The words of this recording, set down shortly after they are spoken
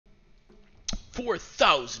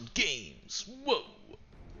4,000 games. Whoa.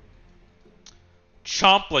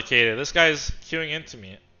 Complicated. This guy's queuing into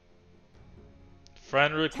me.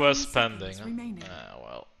 Friend request pending. Ah,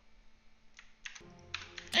 well.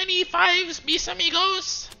 Any fives, mis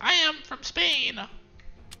amigos? I am from Spain.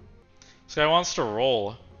 This guy wants to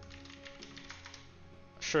roll.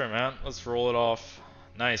 Sure, man. Let's roll it off.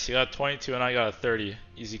 Nice. You got 22 and I got a 30.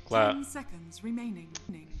 Easy clap. 10 seconds remaining.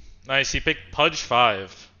 Nice. He picked Pudge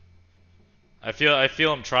 5. I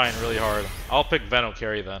feel him trying really hard. I'll pick VENO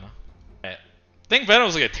carry then. I think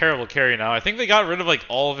VENO's like a terrible carry now. I think they got rid of like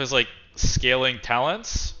all of his like scaling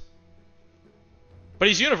talents. But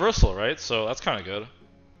he's universal, right? So that's kind of good.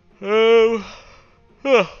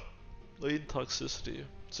 Latent toxicity.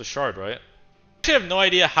 It's a shard, right? I have no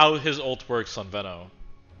idea how his ult works on VENO.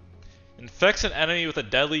 Infects an enemy with a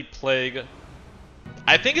deadly plague.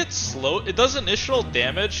 I think it's slow. It does initial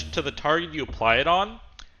damage to the target you apply it on,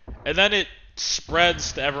 and then it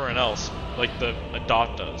spreads to everyone else, like the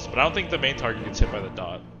dot does. But I don't think the main target gets hit by the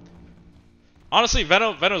dot. Honestly,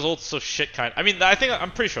 VENO's ult is so shit kind. I mean,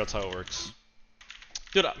 I'm pretty sure that's how it works.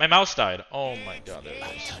 Dude, my mouse died. Oh my god, there it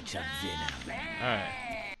is. Alright.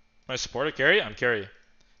 My supporter carry? I'm carry.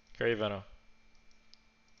 Carry VENO.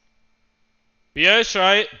 BS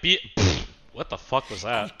right. What the fuck was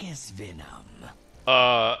that?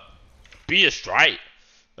 BS right.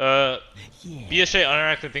 BSA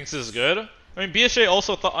unironically thinks this is good. I mean, BSA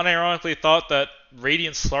also unironically thought that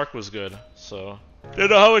Radiant Slark was good, so. Don't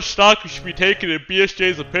know how much stock we should be taking in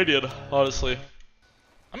BSJ's opinion, honestly.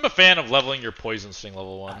 I'm a fan of leveling your Poison Sting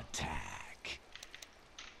level 1. Attack.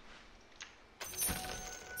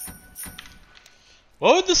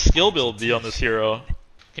 What would the skill build be on this hero?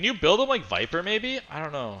 Can you build him like Viper, maybe? I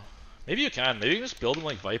don't know. Maybe you can. Maybe you can just build him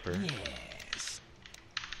like Viper. Yes.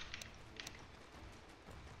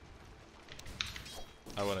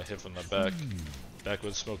 I want to hit from the back.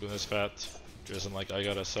 Backwood smoking this fat. Drizzling like I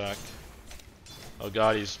got a sack. Oh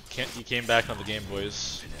god, he came back on the game,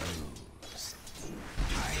 boys.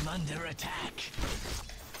 I'm under attack.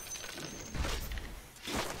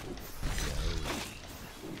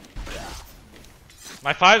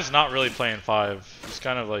 My 5's not really playing 5. He's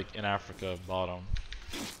kind of like in Africa bottom.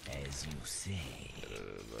 As you say.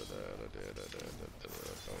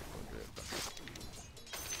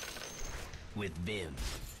 With Vim.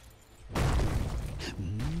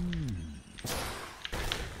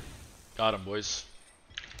 Got him, boys.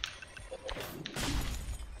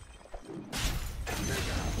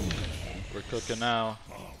 We're cooking now.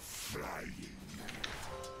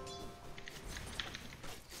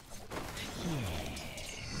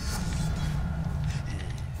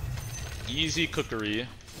 Easy cookery.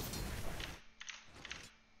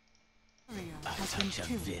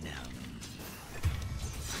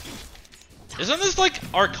 Isn't this like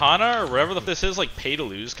Arcana or whatever this is, like pay to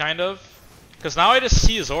lose kind of? Because now I just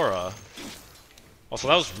see his aura. Also,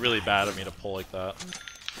 that was really bad of me to pull like that.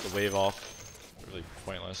 The wave off. Really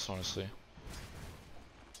pointless, honestly.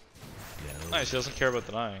 Nice, he doesn't care about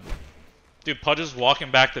denying. Dude, Pudge is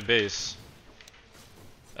walking back to base.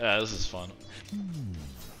 Yeah, this is fun. I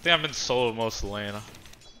think I've been solo most of the lane.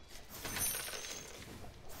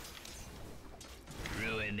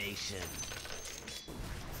 Ruination.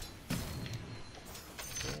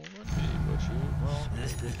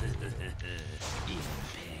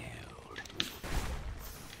 Impaled.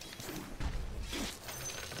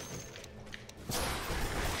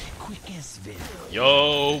 Quick as Vim.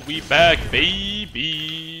 Yo, we back,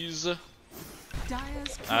 babies.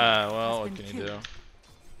 Well, what can you do?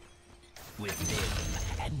 With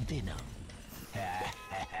Vim and Venom.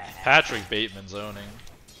 Patrick Bateman's owning.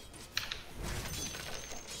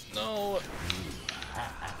 No.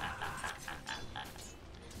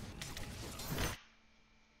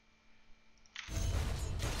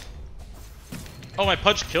 Oh, my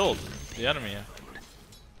Pudge killed the enemy.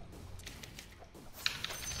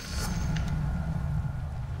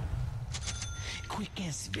 Quick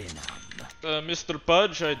as Venom. Mr.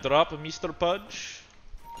 Pudge, I drop Mr. Pudge.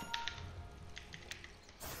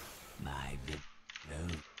 My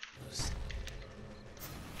Venos.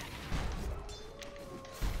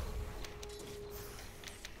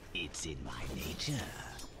 It's in my nature.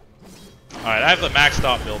 Alright, I have the maxed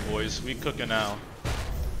out build, boys. We cooking now.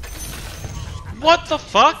 What the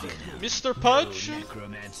fuck? Mr. Pudge? No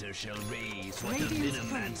necromancer shall raise what the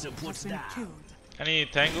VENOMANCER puts down. Any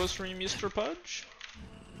tangos for you, Mr. Pudge?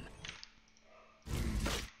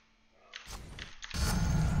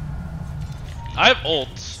 I have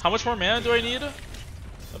ult. How much more mana do I need? A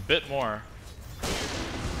bit more.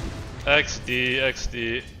 XD,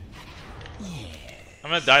 XD. Yeah. I'm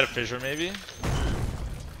gonna die to Fissure, maybe?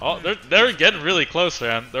 Oh, they're getting really close,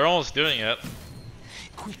 man. They're almost doing it.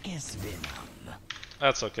 Quick as venom.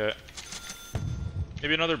 That's okay.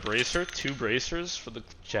 Maybe another bracer, 2 bracers for the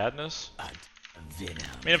Chadness. Venom.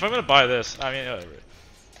 I mean, if I'm gonna buy this, I mean,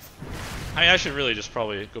 I should really just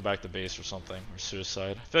probably go back to base or something, or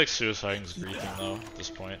suicide. I feel like suiciding's griefing though at this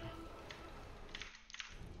point.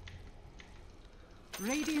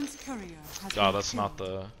 Radiant's courier has God, been that's not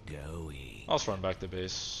killed. the. Going. I'll just run back to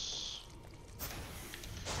base.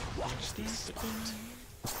 Watch this.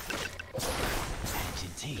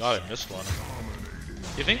 Agitation. God, I missed one.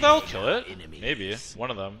 You think that'll kill it? Maybe.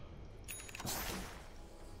 One of them.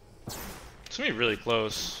 It's gonna be really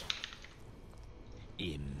close.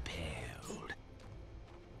 Impaled.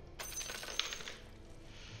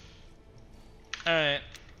 Alright.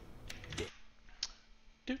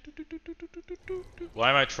 Why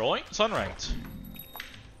am I trolling? It's unranked.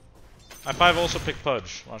 I5 also picked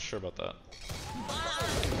Pudge. I'm not sure about that.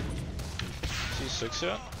 Is he 6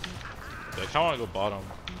 yet? Yeah, I kinda wanna go bottom.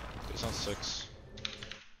 He's on 6.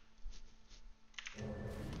 I've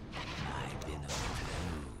been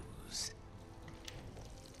abused.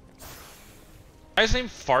 Guy's name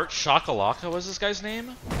Fart Shakalaka. What's this guy's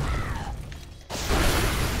name?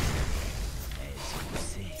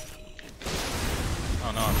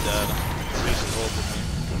 Oh no, I'm dead. Seriously rolled with me.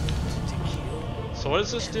 So what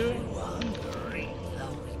does this do?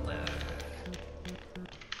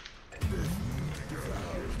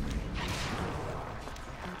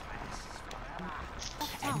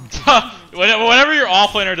 Whenever your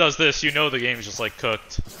offlaner does this, you know the game's just like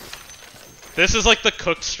cooked. This is like the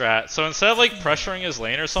cooked strat. So instead of like pressuring his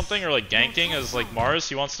lane or something, or like ganking as like Mars,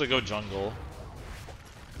 he wants to go jungle.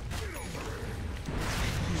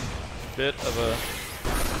 Bit of a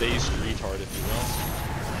base retard, if you will.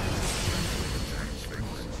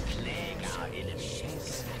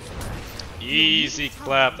 Easy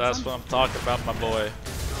clap, that's what I'm talking about, my boy.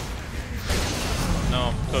 No,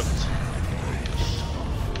 I'm cooked.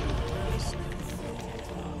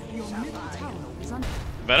 Your middle tower is under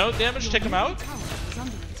Veno damage, take him out? tower is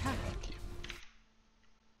under attack.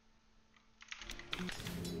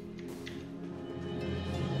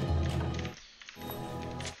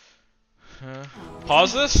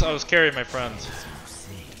 Pause this? I was carrying my friend.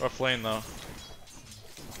 Rough lane though.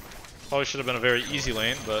 Probably should have been a very easy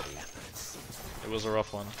lane, but it was a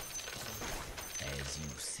rough one. As you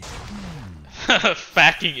see.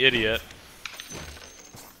 Fucking idiot.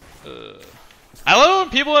 I love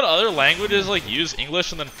when people in other languages like use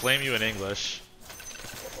English and then flame you in English.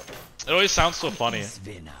 It always sounds so funny.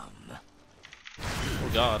 Venom. Oh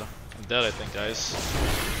god, I'm dead I think, guys.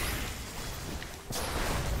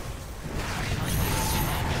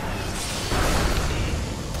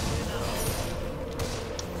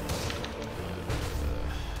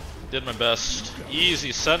 Did my best.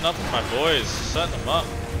 Easy, setting up for my boys. Setting them up.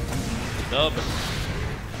 Dub.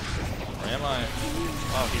 Where am I?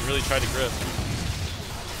 Oh, he really tried to grip.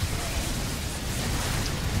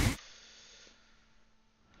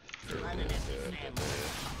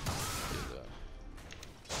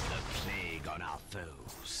 The plague on our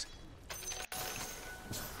foes.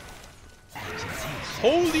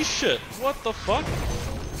 Holy shit! What the fuck?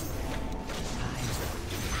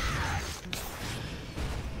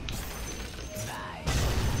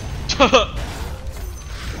 Your middle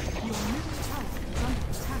tower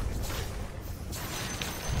is under attack.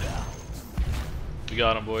 We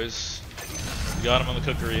got him, boys. We got him on the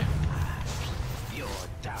cookery. You're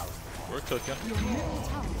down. We're cooking. Your middle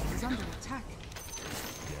tower is under attack.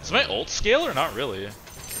 Is my ult scale or not really?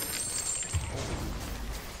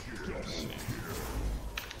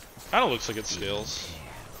 Kinda looks like it scales.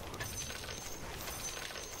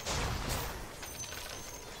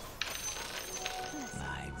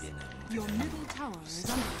 Your middle tower is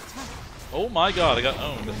under attack. Oh my god, I got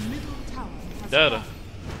owned. Your middle tower has Dead. fallen.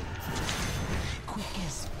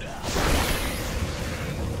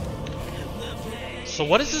 So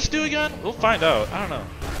what does this do again? We'll find out. I don't know.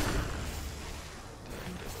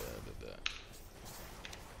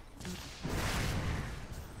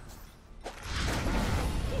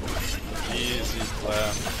 Easy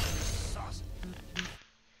clap.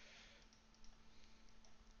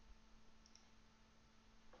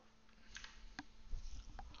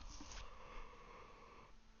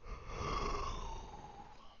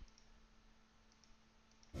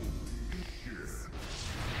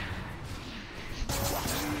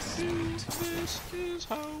 This is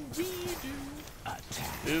how we do.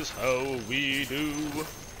 This is how we do.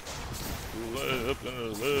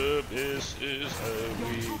 This is how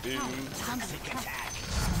we do.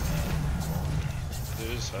 This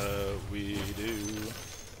is how we do.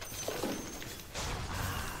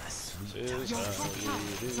 This is Your how top we tower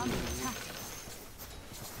do. is under attack.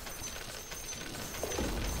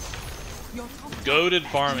 Your top tower Goated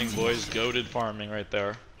is farming, under boys. attack. Goated farming right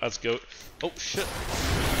there. Let's go. Oh, shit.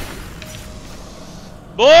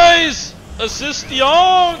 Boys!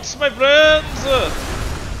 Assistance, my friends!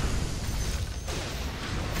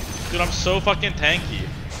 Dude, I'm so fucking tanky.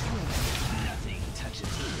 Nothing touches me.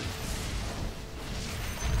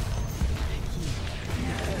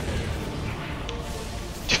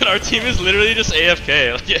 Dude, our team is literally just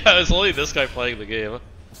AFK. Like, yeah, it's only this guy playing the game.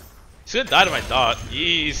 He's gonna die to my dot.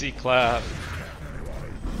 Easy clap.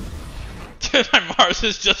 Dude, my Mars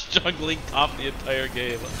is just jungling top the entire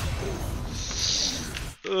game.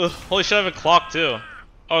 Ugh. Holy shit, I have a clock too.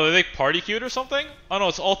 Oh, are they party queued or something? Oh no,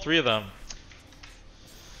 it's all three of them.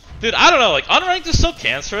 Dude, I don't know, like, unranked is so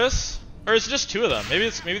cancerous. Or is it just two of them? Maybe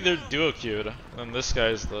they're duo queued. And this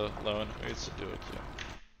guy's the lone. Maybe it's a duo queue.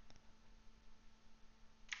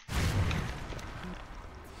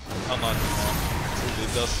 I'm not doing that. It's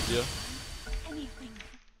really dusted you.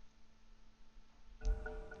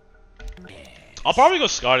 I'll probably go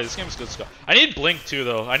Scotty. This game's good Scotty. I need Blink too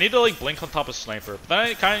though. I need to like Blink on top of Sniper. But then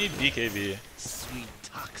I kinda need BKB. Sweet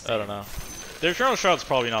toxic. I don't know. The Eternal Shroud's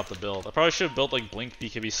probably not the build. I probably should have built like Blink,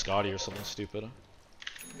 BKB, Scotty or something stupid.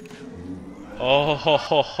 Oh ho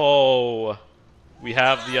ho ho. We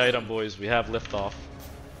have the item, boys. We have liftoff.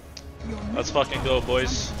 Let's fucking go,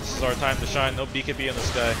 boys. This is our time to shine. No BKB in this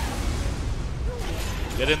guy.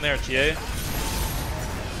 Get in there, TA.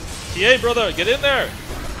 TA, brother, get in there!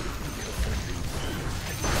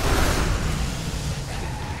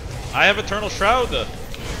 I have Eternal Shroud.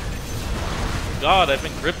 God, I've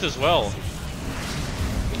been gripped as well.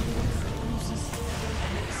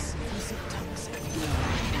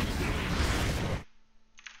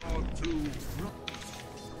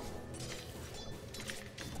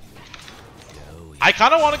 I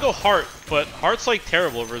kind of want to go Heart, but Heart's like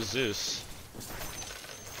terrible versus Zeus.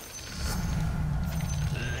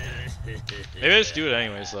 Maybe I just do it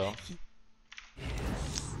anyways though.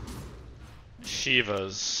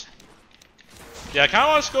 Shivas. Yeah, I kind of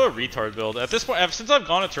want to go a retard build. At this point, since I've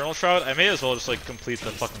gone Eternal Shroud, I may as well just like complete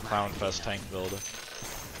the fucking Clown Fest tank build.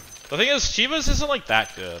 The thing is, Shivas isn't like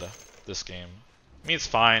that good this game. I mean, it's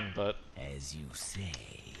fine, but As you say.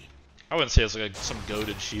 I wouldn't say it's like some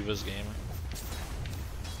goated Shivas game.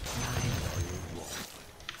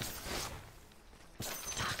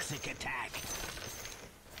 Toxic attack.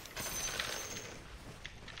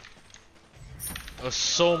 Oh,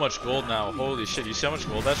 so much gold now. Holy shit, you see how much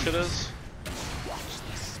gold that shit is? Watch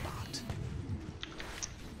this spot.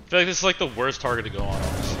 I feel like this is like the worst target to go on,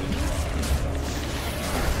 honestly.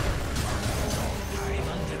 I'm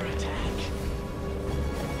under attack.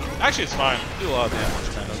 Actually, it's fine. Do a lot of damage,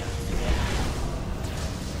 kind of.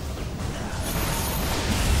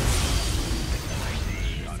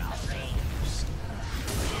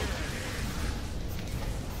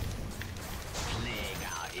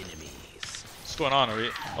 What's going on? Are we?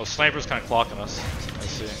 Oh, Sniper's kind of clocking us. I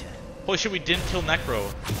see. Holy shit, we didn't kill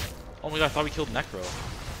Necro. Oh my god, I thought we killed Necro.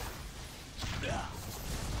 I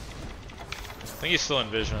think he's still in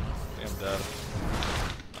vision. I think I'm dead.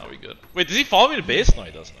 Oh, we good. Wait, does he follow me to base? No,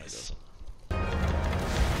 he doesn't. No, he doesn't. I'm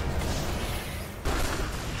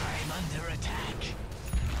under attack.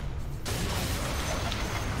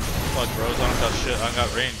 Fuck, bros. I don't got shit. I don't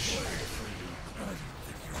got range.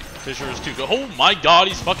 Fisher is too good. Oh my god,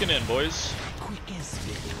 he's fucking in, boys.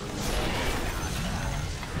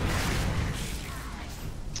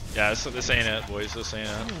 Yeah, this ain't it, boys. This ain't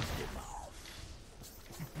it.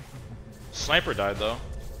 Sniper died, though.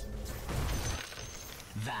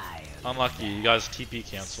 Unlucky. You guys TP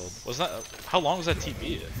canceled. Was that? How long was that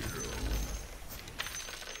TP?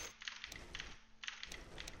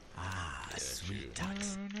 Ah, sweet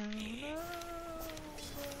toxic.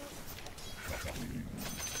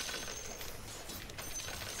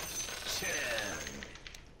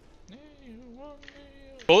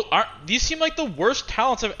 Both aren't these seem like the worst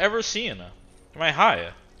talents I've ever seen. Am I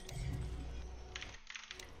high?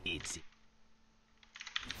 It's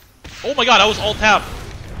Oh my god, I was alt tab.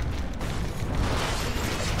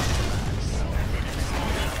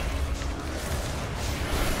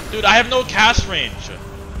 Dude, I have no cast range.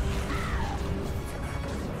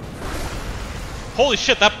 Holy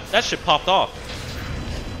shit, that shit popped off.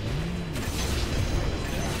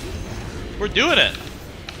 We're doing it.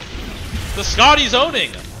 The Scotty's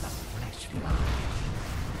owning.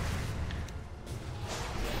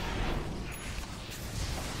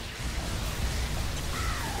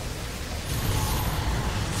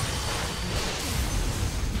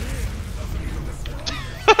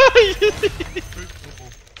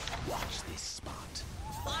 watch this spot.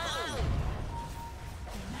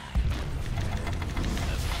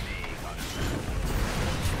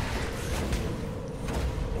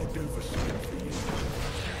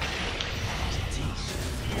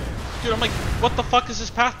 like, what the fuck is this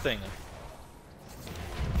path thing?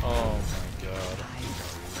 Oh my god.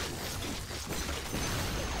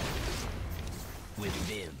 With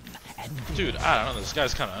Vim and Dude, I don't know, this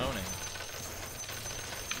guy's kinda owning.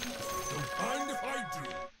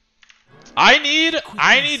 I need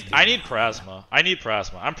Prasma. I need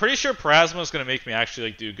Prasma. I'm pretty sure Prasma is gonna make me actually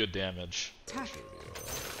like do good damage.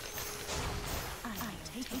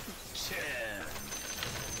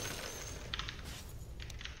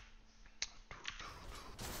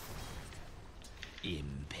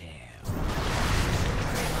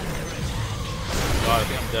 God, I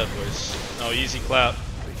think I'm dead, boys. No, easy clap.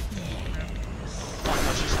 Fuck, I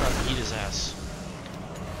was just about to eat his ass.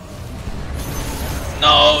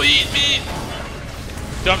 No, eat me!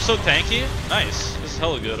 Dude, I'm so tanky. Nice. This is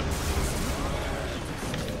hella good.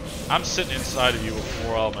 I'm sitting inside of you for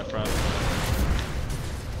a while, my friend.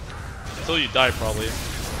 Until you die, probably.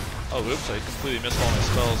 Oh, oops, I completely missed all my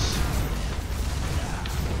spells.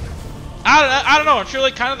 I don't know, aren't you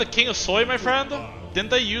like kind of the king of soy, my friend? Didn't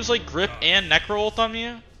they use like grip and necro ult on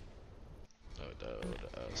me?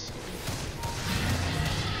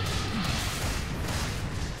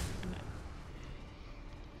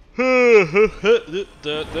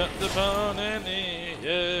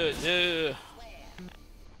 Yeah.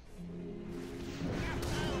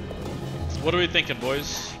 What are we thinking,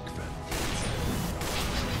 boys? Goodness.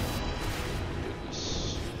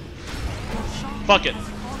 Fuck it.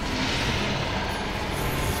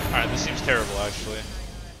 Alright, this seems terrible, actually.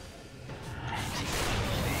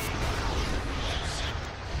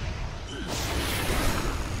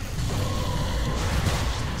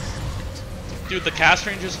 Dude, the cast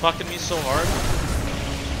range is fucking me so hard.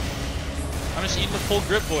 I'm just eating the full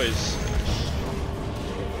grip, boys.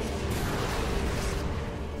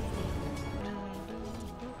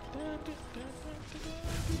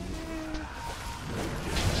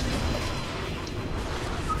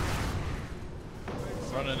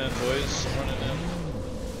 Running in, boys. Running in.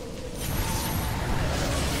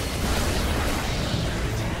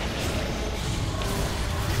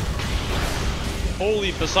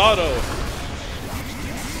 Holy Pesado!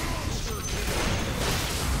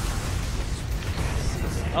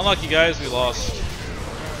 Unlucky, guys, we lost.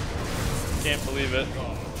 Can't believe it.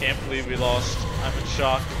 Can't believe we lost. I'm in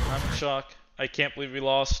shock. I'm in shock. I can't believe we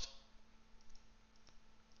lost.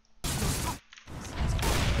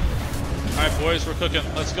 Alright, boys, we're cooking.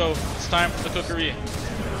 Let's go. It's time for the cookery.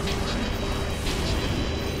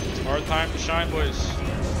 It's our time to shine, boys.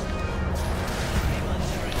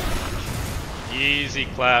 Easy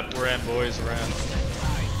clap. We're in, boys. We're in.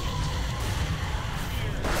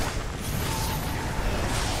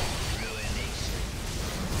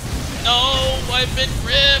 No, I've been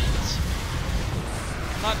ripped.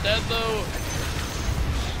 I'm not dead though.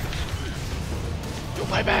 Yo,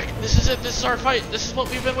 buyback. This is it. This is our fight. This is what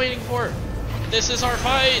we've been waiting for. This is our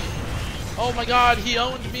fight. Oh my god, he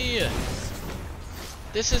owned me.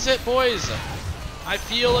 This is it, boys. I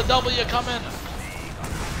feel a W coming.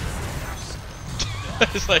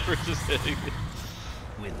 Sniper just hitting me.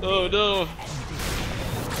 Oh no.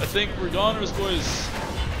 I think we're goners, boys.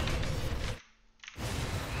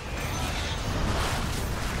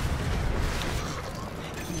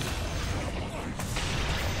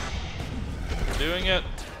 Doing it.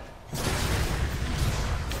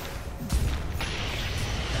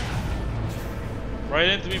 Right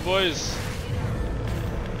into me, boys.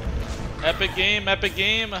 Epic game, epic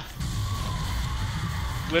game.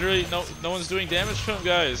 Literally, no one's doing damage to him,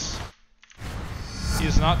 guys. He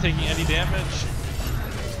is not taking any damage.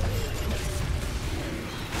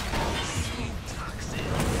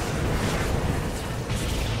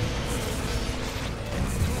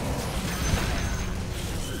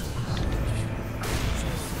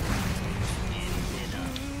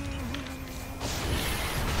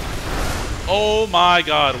 Oh my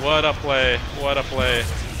god, what a play. What a play.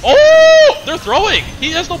 Oh! They're throwing!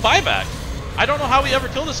 He has no buyback. I don't know how we ever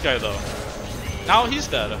killed this guy though. Now he's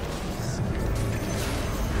dead.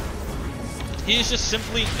 He's just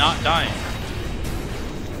simply not dying.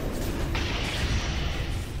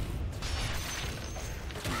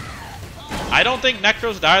 I don't think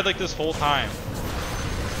Necros died like this whole time.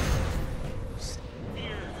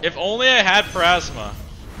 If only I had Plasma.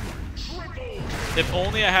 If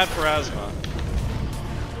only I had Plasma.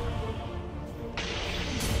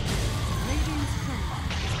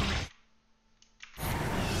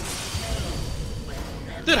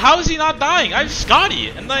 Dude, how is he not dying? I have Scotty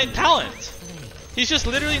and my talent. He's just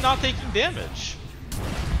literally not taking damage.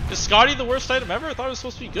 Is Scotty the worst item ever? I thought it was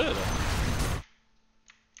supposed to be good.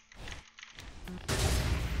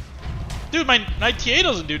 Dude, my TA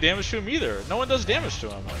doesn't do damage to him either. No one does damage to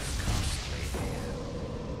him.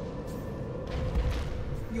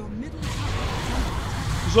 Your middle tower is under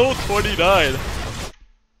attack. He's level 29.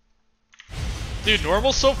 Dude,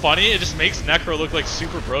 normal's so funny, it just makes Necro look like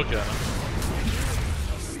super broken.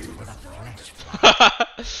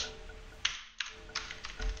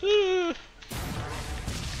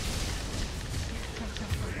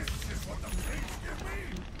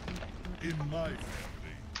 In my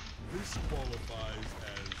family, this qualifies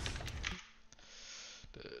as...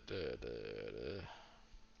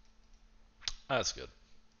 That's good.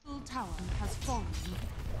 Middle tower has fallen.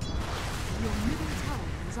 Your middle tower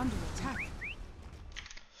is under attack.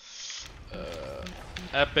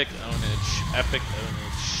 Epic ownage. Epic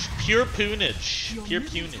ownage. Pure poonage. Your Pure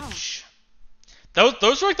middle poonage.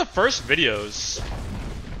 Those were like the first videos.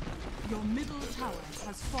 Your middle tower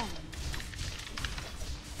has fallen.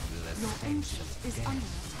 Your ancient is under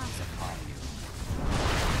attack.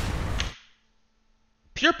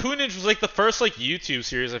 Pure poonage was like the first like YouTube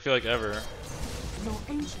series I feel like ever. Your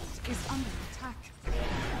ancient is under attack.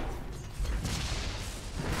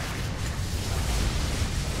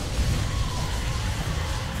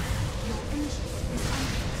 Your ancient is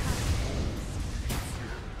under attack.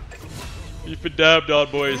 You've been dabbed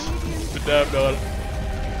on, boys. You've been dabbed on.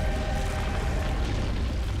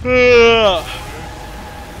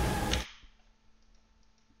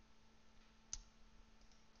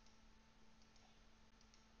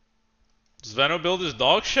 Does Veno build his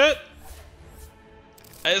dog shit?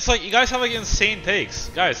 It's like, you guys have like insane takes.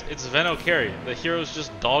 Guys, it's Veno carry. The hero's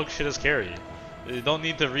just dog shit as carry. You don't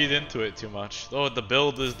need to read into it too much. Oh, the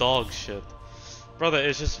build is dog shit. Brother,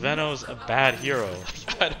 it's just Veno's a bad hero.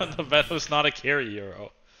 I don't know, Veno's not a carry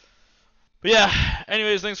hero. But yeah,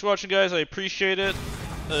 anyways, thanks for watching, guys. I appreciate it.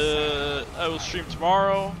 I will stream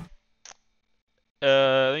tomorrow.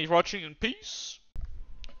 Thank you for watching, and peace.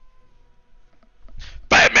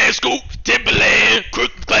 Fat Man Scoop, Timberland,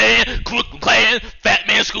 Crook Clan, Fat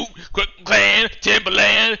Man Scoop, Crook Clan,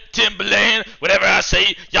 Timberland, whatever I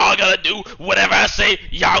say, y'all gotta do, whatever I say,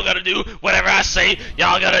 y'all gotta do, whatever I say,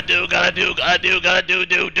 y'all gotta do,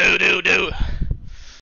 do.